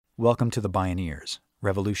Welcome to the Bioneers,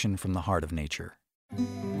 Revolution from the Heart of Nature.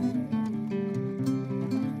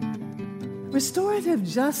 Restorative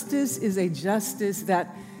justice is a justice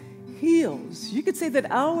that heals. You could say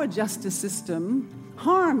that our justice system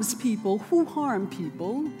harms people who harm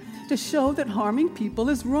people to show that harming people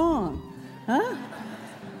is wrong. Huh?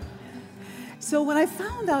 So when I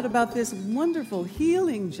found out about this wonderful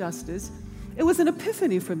healing justice, it was an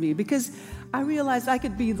epiphany for me because I realized I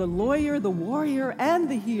could be the lawyer, the warrior, and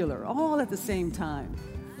the healer all at the same time.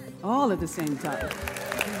 All at the same time.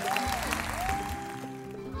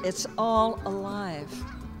 It's all alive.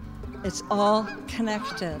 It's all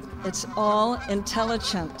connected. It's all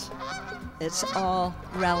intelligent. It's all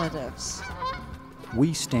relatives.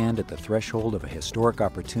 We stand at the threshold of a historic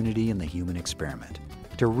opportunity in the human experiment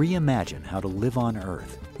to reimagine how to live on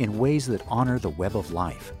Earth in ways that honor the web of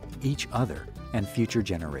life, each other, and future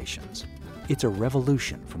generations. It's a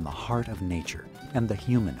revolution from the heart of nature and the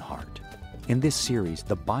human heart. In this series,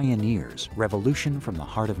 The Bioneers, Revolution from the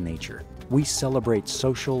Heart of Nature, we celebrate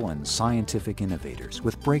social and scientific innovators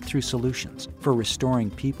with breakthrough solutions for restoring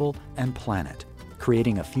people and planet,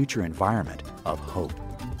 creating a future environment of hope.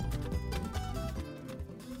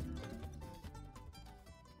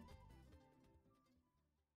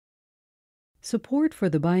 Support for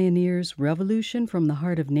the Bioneers' Revolution from the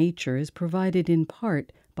Heart of Nature is provided in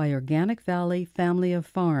part by Organic Valley Family of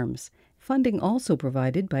Farms, funding also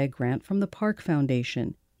provided by a grant from the Park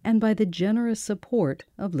Foundation and by the generous support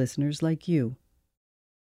of listeners like you.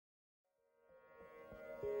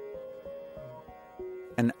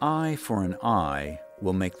 An eye for an eye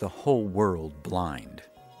will make the whole world blind.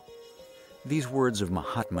 These words of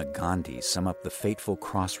Mahatma Gandhi sum up the fateful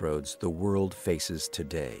crossroads the world faces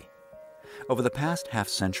today. Over the past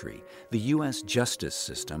half-century, the U.S. justice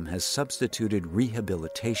system has substituted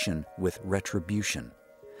rehabilitation with retribution.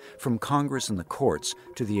 From Congress and the courts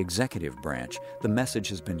to the executive branch, the message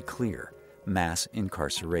has been clear: mass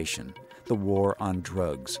incarceration, the war on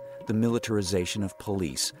drugs, the militarization of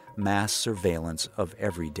police, mass surveillance of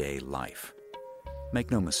everyday life. Make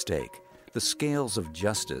no mistake, the scales of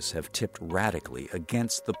justice have tipped radically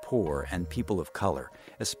against the poor and people of color,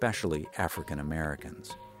 especially African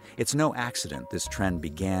Americans. It's no accident this trend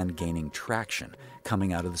began gaining traction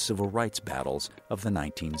coming out of the civil rights battles of the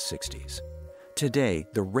 1960s. Today,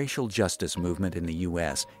 the racial justice movement in the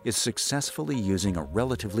U.S. is successfully using a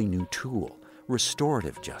relatively new tool,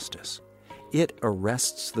 restorative justice. It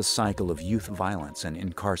arrests the cycle of youth violence and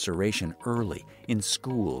incarceration early in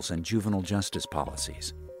schools and juvenile justice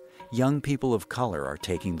policies. Young people of color are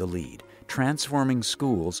taking the lead, transforming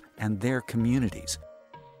schools and their communities.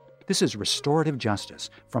 This is Restorative Justice,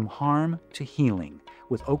 From Harm to Healing,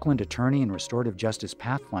 with Oakland attorney and Restorative Justice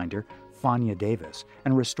Pathfinder Fania Davis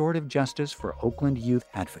and Restorative Justice for Oakland Youth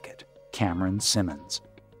Advocate Cameron Simmons.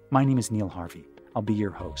 My name is Neil Harvey. I'll be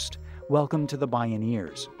your host. Welcome to the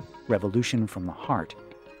Bioneers, Revolution from the Heart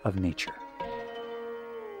of Nature.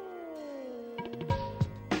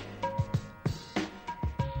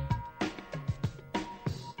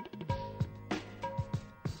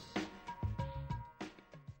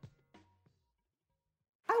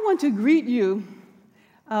 I want to greet you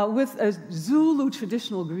with a Zulu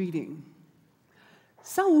traditional greeting.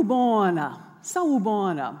 Sawubona,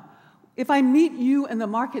 sawubona. If I meet you in the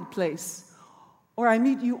marketplace or I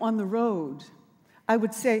meet you on the road, I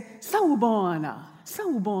would say, sawubona,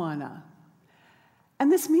 sawubona.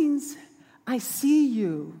 And this means, I see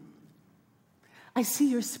you. I see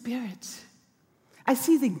your spirit. I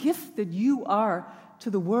see the gift that you are to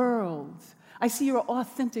the world. I see your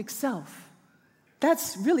authentic self. That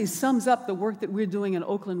really sums up the work that we're doing in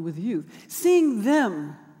Oakland with youth. Seeing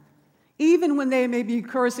them, even when they may be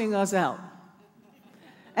cursing us out.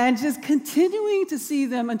 And just continuing to see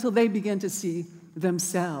them until they begin to see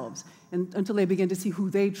themselves, and until they begin to see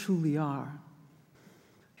who they truly are.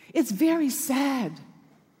 It's very sad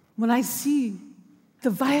when I see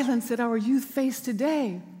the violence that our youth face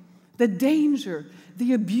today, the danger,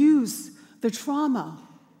 the abuse, the trauma,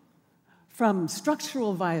 from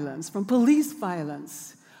structural violence, from police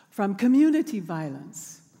violence, from community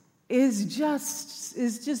violence, is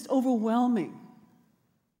just overwhelming.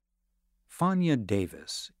 Fania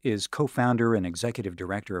Davis is co-founder and executive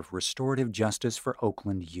director of Restorative Justice for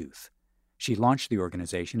Oakland Youth. She launched the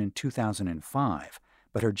organization in 2005,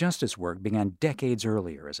 but her justice work began decades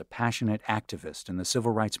earlier as a passionate activist in the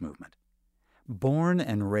civil rights movement. Born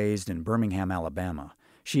and raised in Birmingham, Alabama,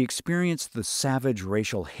 she experienced the savage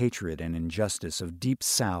racial hatred and injustice of Deep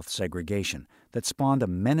South segregation that spawned a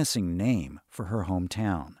menacing name for her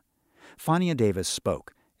hometown. Fania Davis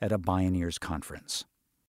spoke at a Bioneers conference.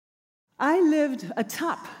 I lived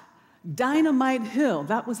atop Dynamite Hill,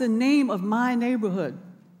 that was the name of my neighborhood.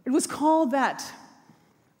 It was called that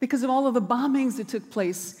because of all of the bombings that took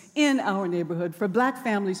place in our neighborhood for black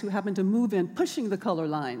families who happened to move in, pushing the color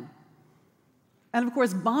line. And of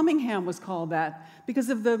course, Birmingham was called that because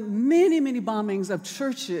of the many, many bombings of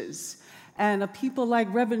churches and of people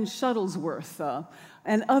like Reverend Shuttlesworth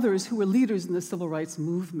and others who were leaders in the civil rights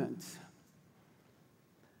movement.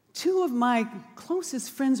 Two of my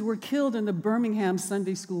closest friends were killed in the Birmingham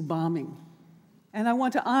Sunday school bombing. And I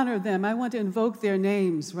want to honor them. I want to invoke their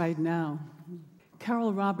names right now.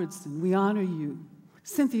 Carol Robertson, we honor you.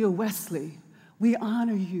 Cynthia Wesley, we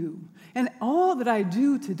honor you. And all that I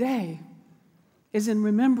do today is in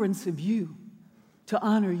remembrance of you, to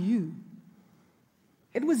honor you.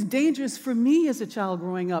 It was dangerous for me as a child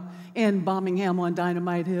growing up in Birmingham on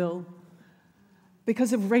Dynamite Hill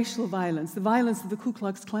because of racial violence, the violence of the Ku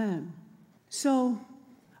Klux Klan. So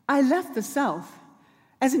I left the South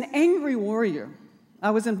as an angry warrior.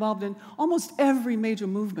 I was involved in almost every major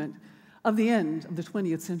movement of the end of the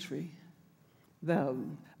 20th century. The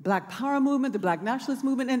Black Power movement, the Black Nationalist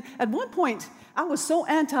movement, and at one point, I was so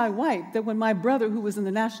anti-white that when my brother, who was in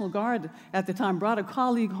the National Guard at the time, brought a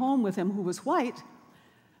colleague home with him who was white,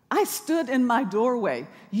 I stood in my doorway.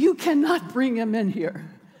 You cannot bring him in here.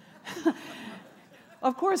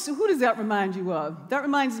 Of course, who does that remind you of? That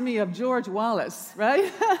reminds me of George Wallace,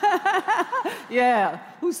 right? Yeah,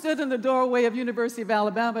 who stood in the doorway of University of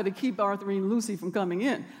Alabama to keep Arthurine Lucy from coming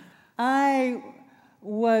in. I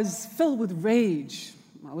was filled with rage.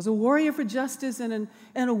 I was a warrior for justice in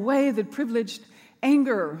a way that privileged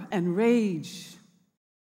anger and rage.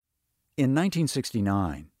 In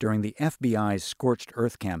 1969, during the FBI's Scorched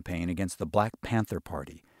Earth campaign against the Black Panther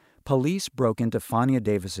Party, police broke into Fania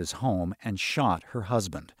Davis's home and shot her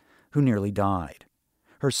husband, who nearly died.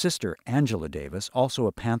 Her sister, Angela Davis, also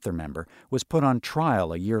a Panther member, was put on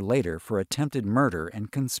trial a year later for attempted murder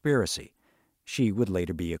and conspiracy. She would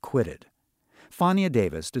later be acquitted. Fania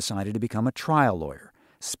Davis decided to become a trial lawyer,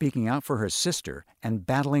 speaking out for her sister and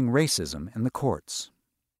battling racism in the courts.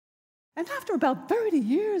 And after about 30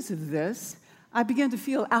 years of this, I began to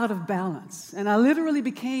feel out of balance, and I literally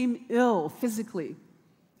became ill physically,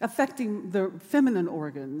 affecting the feminine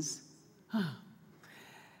organs.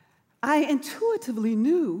 I intuitively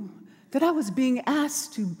knew that I was being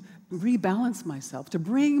asked to rebalance myself, to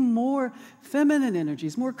bring more feminine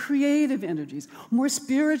energies, more creative energies, more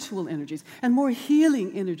spiritual energies, and more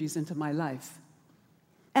healing energies into my life.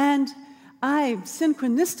 And I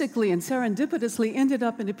synchronistically and serendipitously ended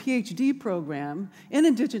up in a PhD program in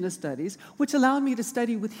Indigenous Studies, which allowed me to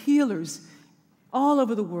study with healers all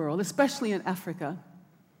over the world, especially in Africa,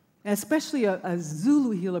 and especially a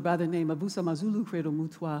Zulu healer by the name of Vusamazulu Credo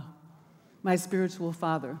Mutwa, my spiritual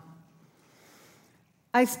father.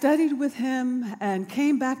 I studied with him and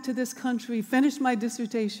came back to this country, finished my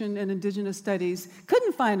dissertation in Indigenous Studies,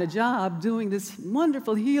 couldn't find a job doing this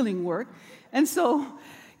wonderful healing work, and so,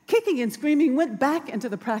 kicking and screaming, went back into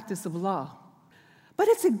the practice of law. But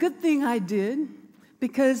it's a good thing I did,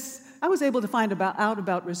 because I was able to find out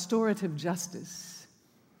about restorative justice.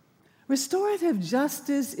 Restorative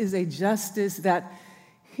justice is a justice that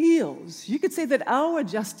heals. You could say that our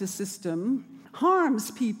justice system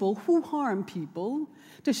harms people who harm people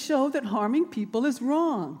to show that harming people is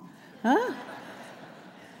wrong. Huh?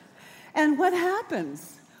 And what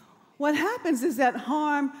happens? What happens is that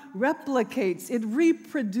harm replicates, it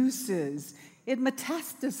reproduces, it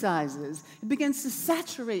metastasizes, it begins to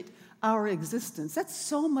saturate our existence. That's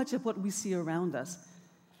so much of what we see around us.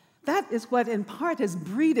 That is what, in part, has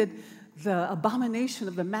breeded the abomination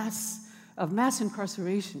of mass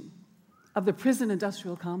incarceration, of the prison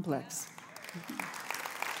industrial complex.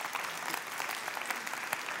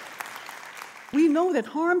 We know that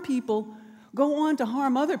harmed people go on to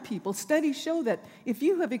harm other people. Studies show that if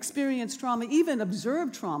you have experienced trauma, even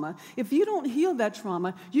observed trauma, if you don't heal that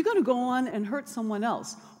trauma, you're going to go on and hurt someone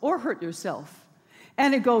else or hurt yourself.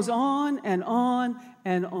 And it goes on and on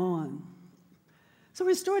and on. So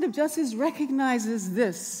restorative justice recognizes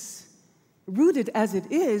this, rooted as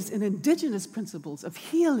it is in indigenous principles of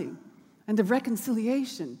healing and of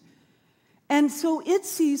reconciliation. And so it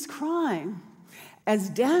sees crime as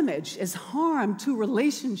damage, as harm to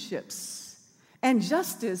relationships. And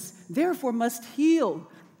justice, therefore, must heal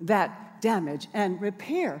that damage and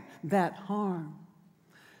repair that harm.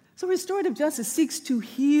 So restorative justice seeks to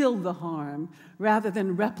heal the harm rather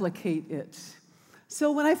than replicate it.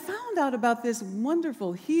 So when I found out about this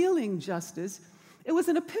wonderful healing justice, it was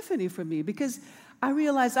an epiphany for me, because I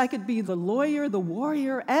realized I could be the lawyer, the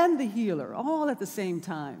warrior, and the healer all at the same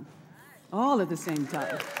time. All at the same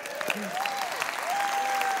time.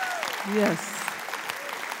 Yes.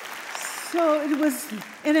 So it was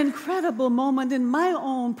an incredible moment in my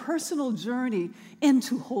own personal journey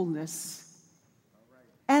into wholeness.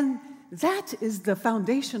 And that is the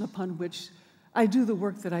foundation upon which I do the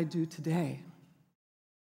work that I do today.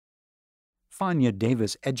 Fania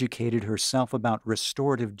Davis educated herself about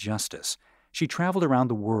restorative justice. She traveled around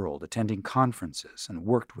the world attending conferences and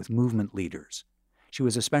worked with movement leaders. She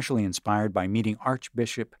was especially inspired by meeting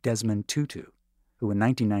Archbishop Desmond Tutu, who in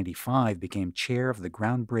 1995 became chair of the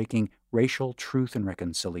groundbreaking Racial Truth and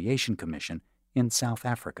Reconciliation Commission in South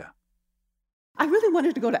Africa. I really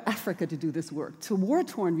wanted to go to Africa to do this work, to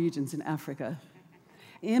war-torn regions in Africa.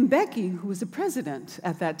 And Mbeki, who was the president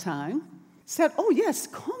at that time, said, "Oh yes,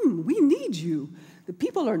 come, we need you. The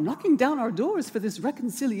people are knocking down our doors for this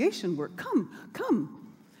reconciliation work.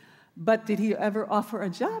 Come. But did he ever offer a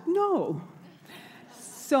job? No.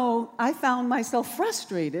 So I found myself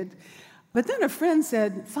frustrated. But then a friend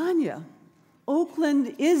said, "Fania,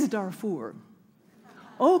 Oakland is Darfur.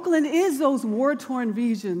 Oakland is those war-torn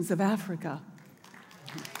regions of Africa."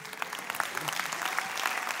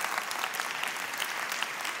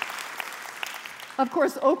 Of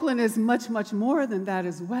course, Oakland is much, much more than that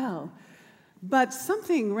as well. But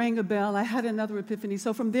something rang a bell. I had another epiphany.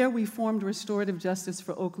 So from there, we formed Restorative Justice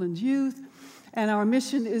for Oakland Youth. And our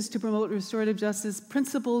mission is to promote restorative justice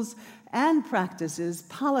principles and practices,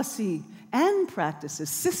 policy and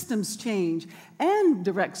practices, systems change, and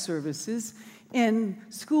direct services in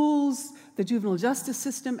schools, the juvenile justice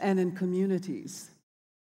system, and in communities.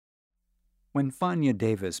 When Fania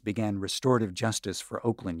Davis began restorative justice for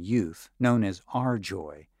Oakland youth, known as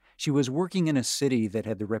R-Joy, she was working in a city that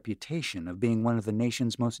had the reputation of being one of the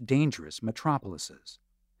nation's most dangerous metropolises.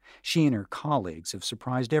 She and her colleagues have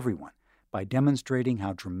surprised everyone by demonstrating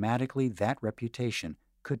how dramatically that reputation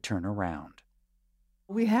could turn around.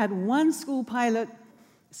 We had one school pilot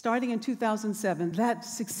starting in 2007 that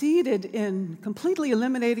succeeded in completely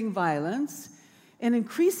eliminating violence, in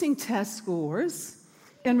increasing test scores,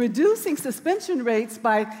 in reducing suspension rates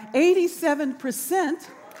by 87%.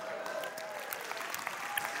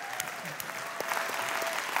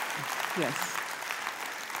 Yes.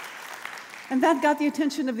 And that got the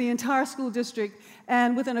attention of the entire school district,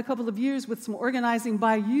 and within a couple of years, with some organizing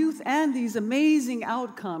by youth and these amazing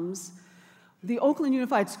outcomes, the Oakland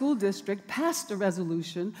Unified School District passed a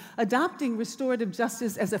resolution adopting restorative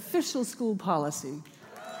justice as official school policy.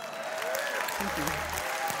 Thank you.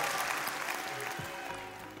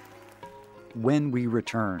 When we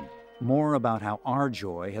return, more about how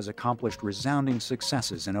R-Joy has accomplished resounding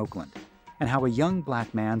successes in Oakland, and how a young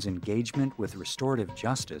black man's engagement with restorative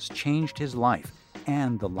justice changed his life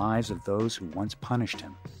and the lives of those who once punished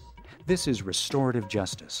him. This is Restorative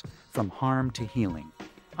Justice, From Harm to Healing.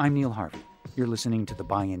 I'm Neil Harvey. You're listening to The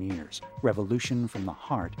Bioneers, Revolution from the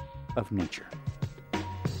Heart of Nature.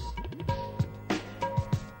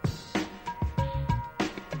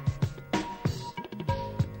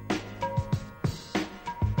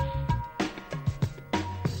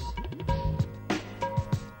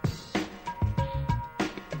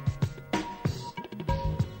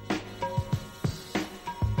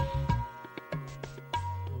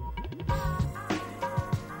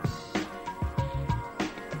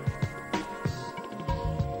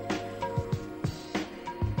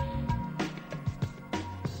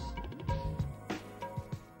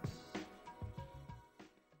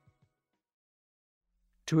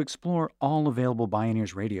 To explore all available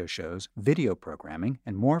Bioneers radio shows, video programming,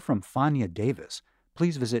 and more from Fania Davis,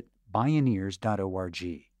 please visit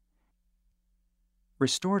bioneers.org.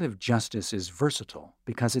 Restorative justice is versatile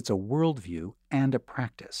because it's a worldview and a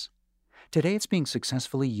practice. Today it's being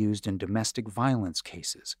successfully used in domestic violence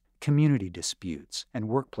cases, community disputes, and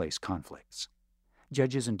workplace conflicts.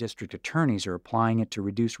 Judges and district attorneys are applying it to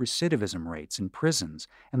reduce recidivism rates in prisons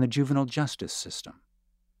and the juvenile justice system.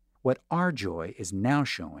 What R-Joy is now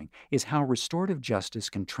showing is how restorative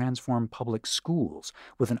justice can transform public schools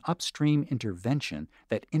with an upstream intervention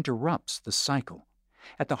that interrupts the cycle.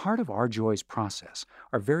 At the heart of R-Joy's process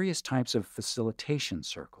are various types of facilitation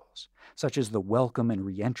circles, such as the Welcome and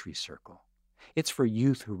Reentry Circle. It's for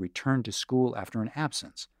youth who return to school after an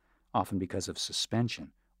absence, often because of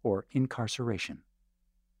suspension or incarceration.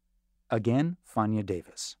 Again, Fania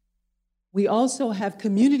Davis. We also have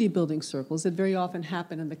community building circles that very often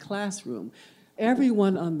happen in the classroom.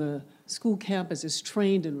 Everyone on the school campus is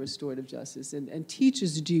trained in restorative justice, and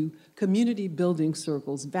teachers do community building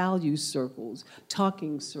circles, value circles,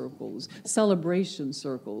 talking circles, celebration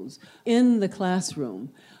circles in the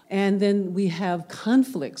classroom. And then we have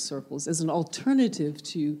conflict circles as an alternative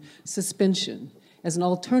to suspension, as an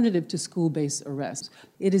alternative to school-based arrest.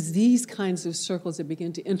 It is these kinds of circles that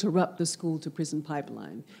begin to interrupt the school-to-prison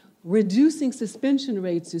pipeline. Reducing suspension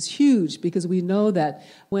rates is huge because we know that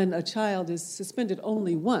when a child is suspended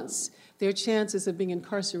only once, their chances of being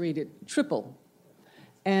incarcerated triple,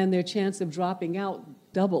 and their chance of dropping out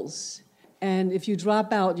doubles. And if you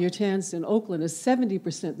drop out, your chance in Oakland is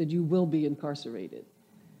 70% that you will be incarcerated.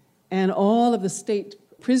 And all of the state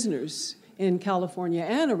prisoners in California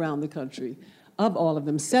and around the country, of all of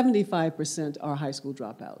them, 75% are high school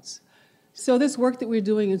dropouts. So this work that we're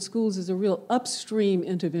doing in schools is a real upstream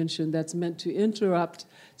intervention that's meant to interrupt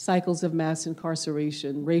cycles of mass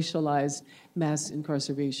incarceration, racialized mass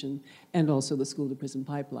incarceration, and also the school-to-prison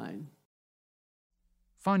pipeline.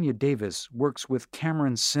 Fania Davis works with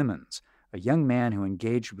Cameron Simmons, a young man who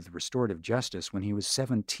engaged with restorative justice when he was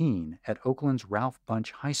 17 at Oakland's Ralph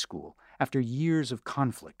Bunche High School after years of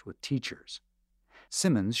conflict with teachers.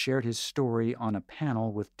 Simmons shared his story on a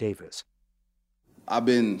panel with Davis. I've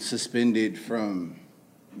been suspended from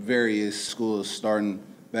various schools starting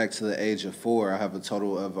back to the age of 4. I have a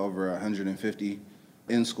total of over 150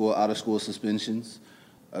 in-school, out-of-school suspensions,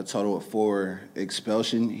 a total of 4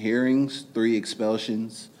 expulsion hearings, 3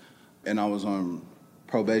 expulsions, and I was on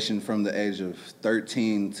probation from the age of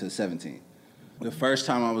 13 to 17. The first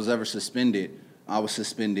time I was ever suspended, I was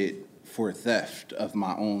suspended for theft of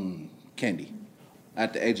my own candy.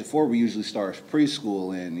 At the age of 4, we usually start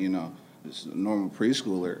preschool, and, just a normal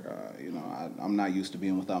preschooler, I'm not used to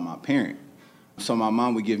being without my parent. So my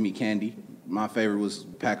mom would give me candy. My favorite was a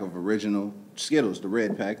pack of original Skittles, the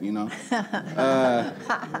red pack,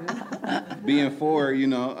 Being 4,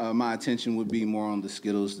 my attention would be more on the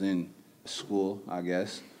Skittles than school, I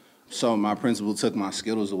guess. So my principal took my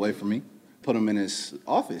Skittles away from me, put them in his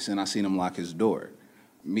office, and I seen him lock his door.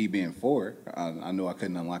 Me being 4, I knew I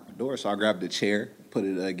couldn't unlock the door, so I grabbed a chair, put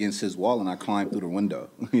it against his wall, and I climbed through the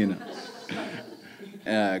window,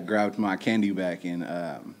 grabbed my candy back, and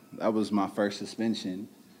that was my first suspension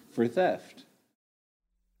for theft.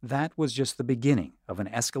 That was just the beginning of an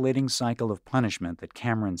escalating cycle of punishment that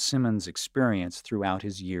Cameron Simmons experienced throughout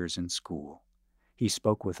his years in school. He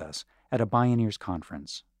spoke with us at a Bioneers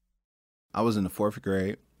conference. I was in the 4th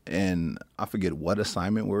grade, and I forget what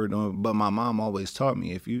assignment we were doing, but my mom always taught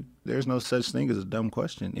me, there's no such thing as a dumb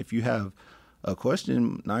question. If you have a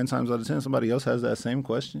question, 9 times out of 10, somebody else has that same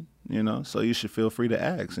question, so you should feel free to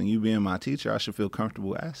ask. And you being my teacher, I should feel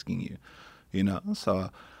comfortable asking you, So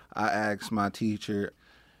I asked my teacher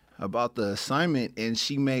about the assignment, and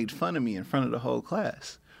she made fun of me in front of the whole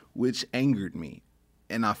class, which angered me.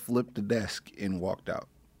 And I flipped the desk and walked out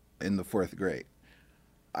in the 4th grade.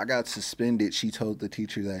 I got suspended. She told the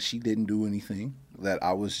teacher that she didn't do anything, that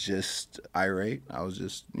I was just irate. I was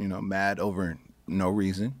just, mad over no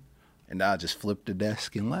reason. And I just flipped the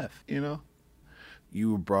desk and left,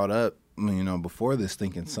 You were brought up, before this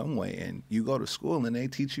thinking some way, and you go to school and they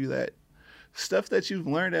teach you that stuff that you've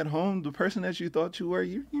learned at home, the person that you thought you were,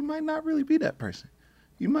 you might not really be that person.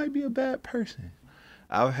 You might be a bad person.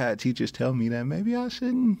 I've had teachers tell me that maybe I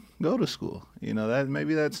shouldn't go to school, that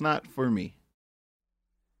maybe that's not for me.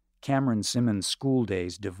 Cameron Simmons' school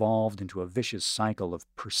days devolved into a vicious cycle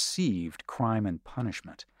of perceived crime and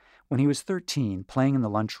punishment. When he was 13, playing in the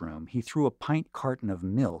lunchroom, he threw a pint carton of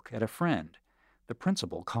milk at a friend. The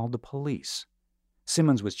principal called the police.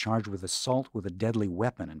 Simmons was charged with assault with a deadly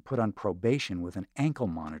weapon and put on probation with an ankle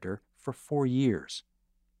monitor for 4 years.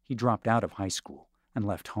 He dropped out of high school and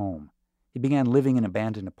left home. He began living in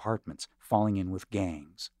abandoned apartments, falling in with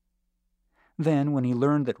gangs. Then, when he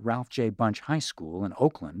learned that Ralph J. Bunche High School in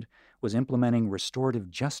Oakland was implementing restorative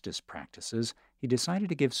justice practices, he decided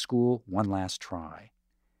to give school one last try.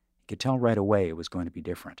 He could tell right away it was going to be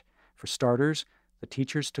different. For starters, the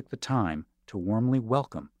teachers took the time to warmly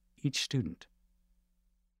welcome each student.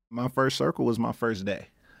 My first circle was my first day.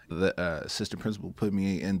 The assistant principal put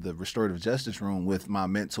me in the restorative justice room with my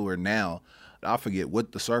mentor now. I forget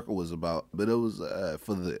what the circle was about, but it was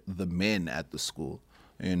for the men at the school.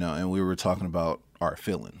 And we were talking about our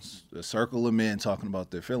feelings. The circle of men talking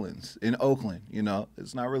about their feelings in Oakland,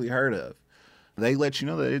 it's not really heard of. They let you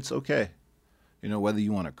know that it's okay. Whether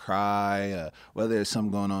you want to cry, whether there's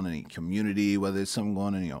something going on in your community, whether there's something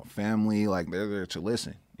going on in your family, they're there to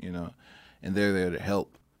listen, and they're there to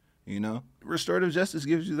help, Restorative justice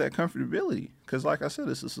gives you that comfortability because, like I said,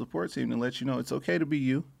 it's a support team to let you know it's okay to be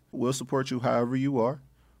you. We'll support you however you are.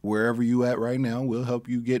 Wherever you at right now, we'll help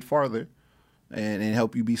you get farther. And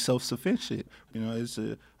help you be self-sufficient. It's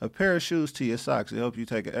a pair of shoes to your socks to help you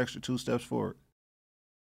take an extra 2 steps forward.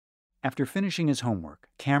 After finishing his homework,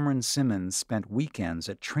 Cameron Simmons spent weekends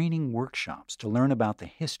at training workshops to learn about the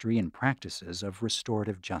history and practices of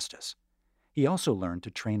restorative justice. He also learned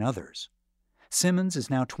to train others. Simmons is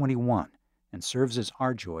now 21 and serves as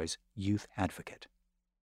Our Joy's youth advocate.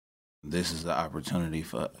 This is the opportunity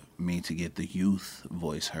for me to get the youth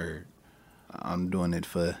voice heard. I'm doing it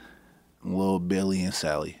for little Billy and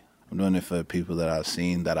Sally. I'm doing it for people that I've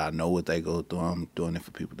seen that I know what they go through. I'm doing it for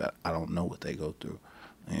people that I don't know what they go through.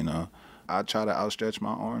 You know, I try to outstretch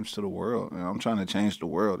my arms to the world. I'm trying to change the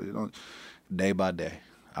world, day by day,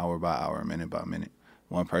 hour by hour, minute by minute,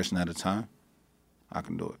 one person at a time. I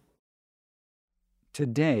can do it.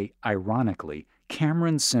 Today, ironically,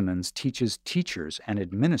 Cameron Simmons teaches teachers and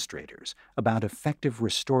administrators about effective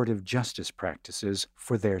restorative justice practices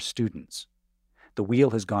for their students. The wheel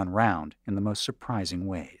has gone round in the most surprising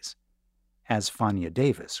ways, as Fania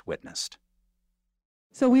Davis witnessed.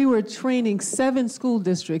 So we were training 7 school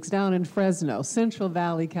districts down in Fresno, Central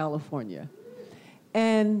Valley, California.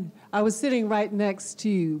 And I was sitting right next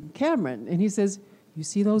to Cameron, and he says, "You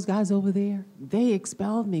see those guys over there? They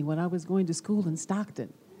expelled me when I was going to school in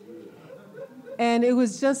Stockton." And it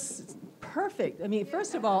was just perfect. I mean,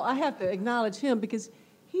 first of all, I have to acknowledge him because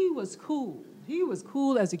he was cool. He was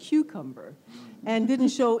cool as a cucumber and didn't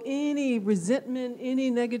show any resentment, any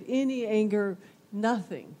negative, any anger,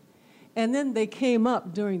 nothing. And then they came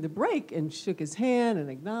up during the break and shook his hand and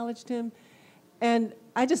acknowledged him. And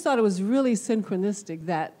I just thought it was really synchronistic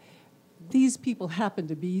that these people happened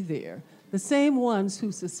to be there, the same ones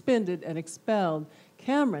who suspended and expelled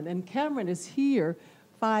Cameron. And Cameron is here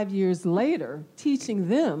 5 years later teaching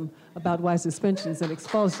them about why suspensions and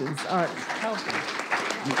expulsions aren't helping.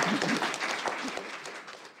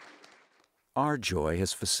 Our Joy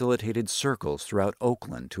has facilitated circles throughout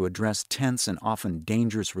Oakland to address tense and often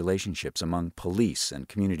dangerous relationships among police and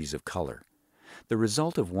communities of color. The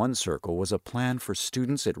result of one circle was a plan for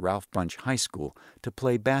students at Ralph Bunche High School to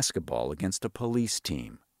play basketball against a police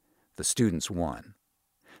team. The students won.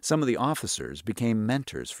 Some of the officers became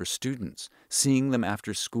mentors for students, seeing them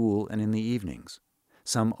after school and in the evenings.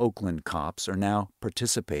 Some Oakland cops are now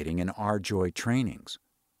participating in Our Joy trainings.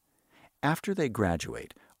 After they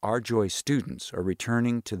graduate, Our Joy students are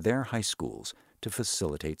returning to their high schools to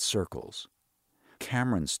facilitate circles.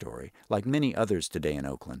 Cameron's story, like many others today in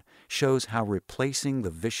Oakland, shows how replacing the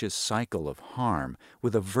vicious cycle of harm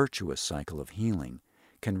with a virtuous cycle of healing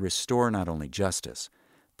can restore not only justice,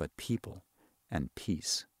 but people and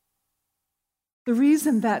peace. The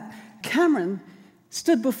reason that Cameron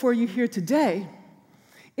stood before you here today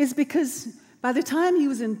is because by the time he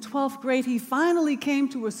was in 12th grade, he finally came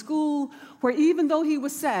to a school where even though he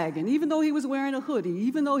was sagging, even though he was wearing a hoodie,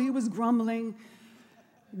 even though he was grumbling,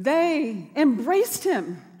 they embraced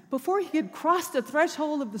him before he had crossed the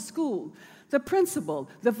threshold of the school. The principal,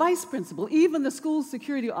 the vice principal, even the school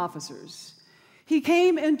security officers. He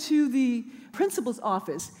came into the principal's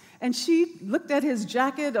office, and she looked at his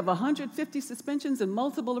jacket of 150 suspensions and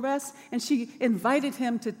multiple arrests, and she invited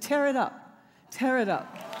him to tear it up. Tear it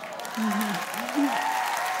up. Mm-hmm.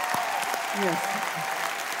 Yes.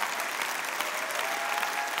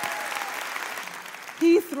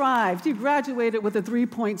 He thrived. He graduated with a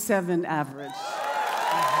 3.7 average.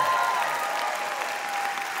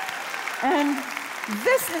 And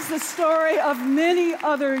this is the story of many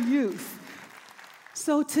other youth.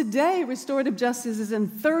 So today, restorative justice is in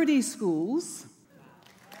 30 schools.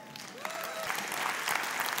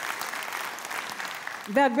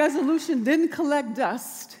 That resolution didn't collect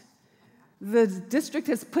dust. The district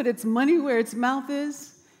has put its money where its mouth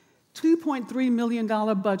is. $2.3 million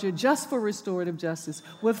budget just for restorative justice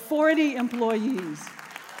with 40 employees.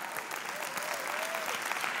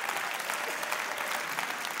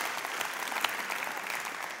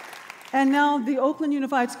 And now the Oakland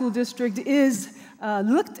Unified School District is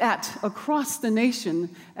looked at across the nation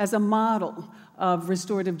as a model of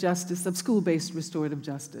restorative justice, of school-based restorative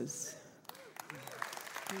justice.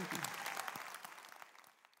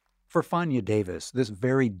 For Fania Davis, this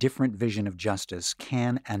very different vision of justice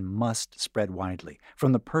can and must spread widely,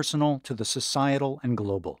 from the personal to the societal and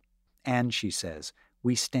global. And, she says,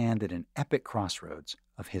 we stand at an epic crossroads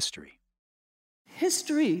of history.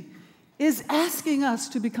 History is asking us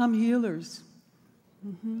to become healers.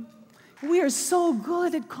 Mm-hmm. We are so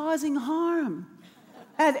good at causing harm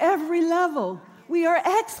at every level. We are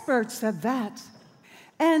experts at that.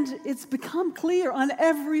 And it's become clear on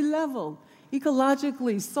every level,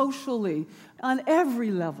 ecologically, socially, on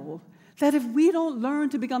every level, that if we don't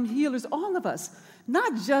learn to become healers, all of us,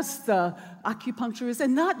 not just the acupuncturists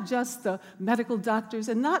and not just the medical doctors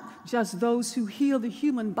and not just those who heal the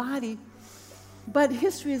human body, but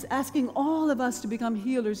history is asking all of us to become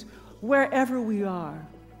healers wherever we are.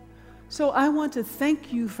 So I want to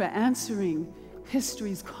thank you for answering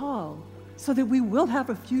history's call so that we will have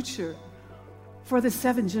a future for the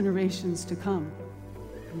 7 generations to come.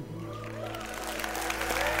 Mm-hmm.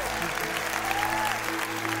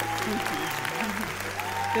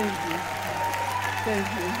 Thank you. Thank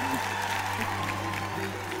you.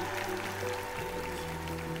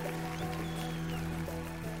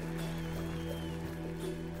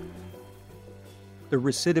 The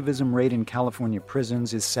recidivism rate in California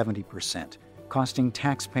prisons is 70%, costing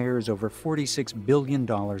taxpayers over $46 billion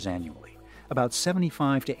annually. About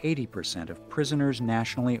 75 to 80% of prisoners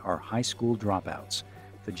nationally are high school dropouts.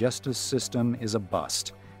 The justice system is a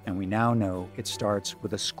bust, and we now know it starts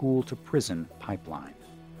with a school-to-prison pipeline.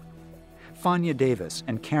 Fania Davis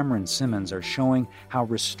and Cameron Simmons are showing how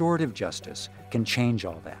restorative justice can change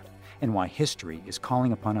all that, and why history is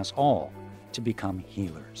calling upon us all to become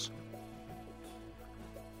healers.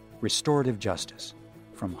 Restorative justice,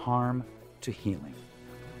 from harm to healing.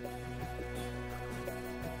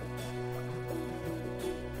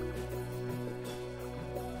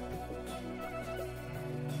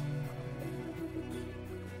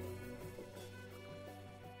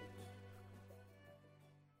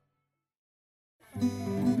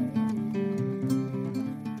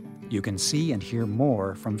 You can see and hear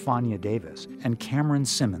more from Fania Davis and Cameron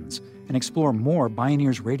Simmons and explore more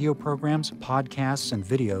Bioneers radio programs, podcasts, and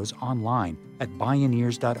videos online at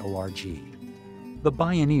Bioneers.org. The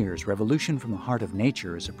Bioneers Revolution from the Heart of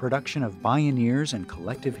Nature is a production of Bioneers and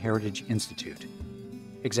Collective Heritage Institute.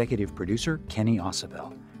 Executive producer Kenny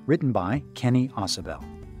Ausubel. Written by Kenny Ausubel.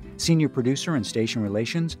 Senior producer and station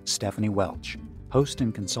relations Stephanie Welch. Host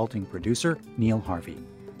and consulting producer Neil Harvey.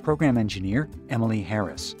 Program engineer Emily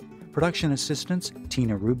Harris. Production assistants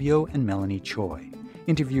Tina Rubio and Melanie Choi.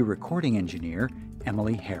 Interview recording engineer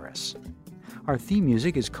Emily Harris. Our theme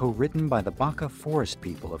music is co-written by the Baka Forest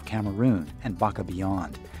People of Cameroon and Baka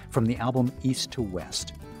Beyond from the album East to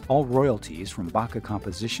West. All royalties from Baka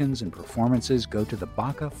compositions and performances go to the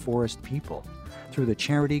Baka Forest People through the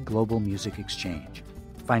charity Global Music Exchange.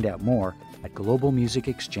 Find out more at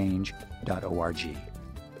globalmusicexchange.org.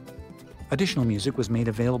 Additional music was made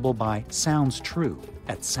available by Sounds True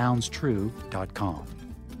at SoundsTrue.com.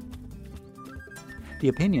 The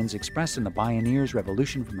opinions expressed in the Bioneers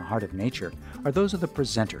Revolution from the Heart of Nature are those of the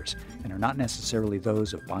presenters and are not necessarily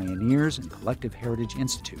those of Bioneers and Collective Heritage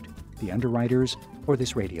Institute, the underwriters, or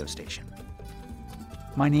this radio station.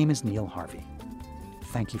 My name is Neil Harvey.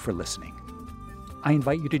 Thank you for listening. I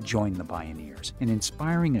invite you to join the Bioneers in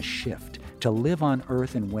inspiring a shift to live on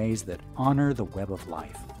Earth in ways that honor the web of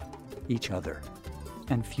life, each other,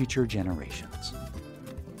 and future generations.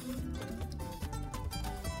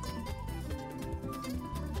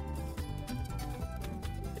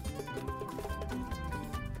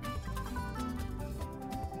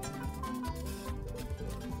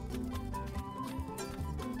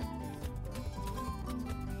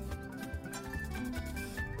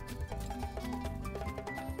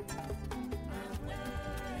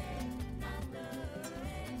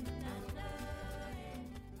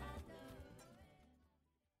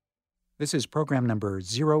 This is program number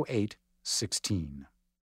 0816.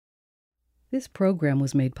 This program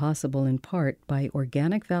was made possible in part by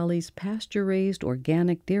Organic Valley's pasture-raised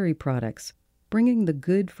organic dairy products, bringing the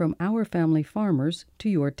good from our family farmers to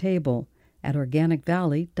your table at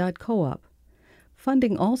organicvalley.coop.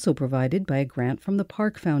 Funding also provided by a grant from the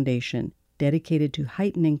Park Foundation, dedicated to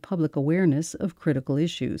heightening public awareness of critical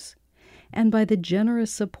issues, and by the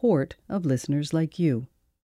generous support of listeners like you.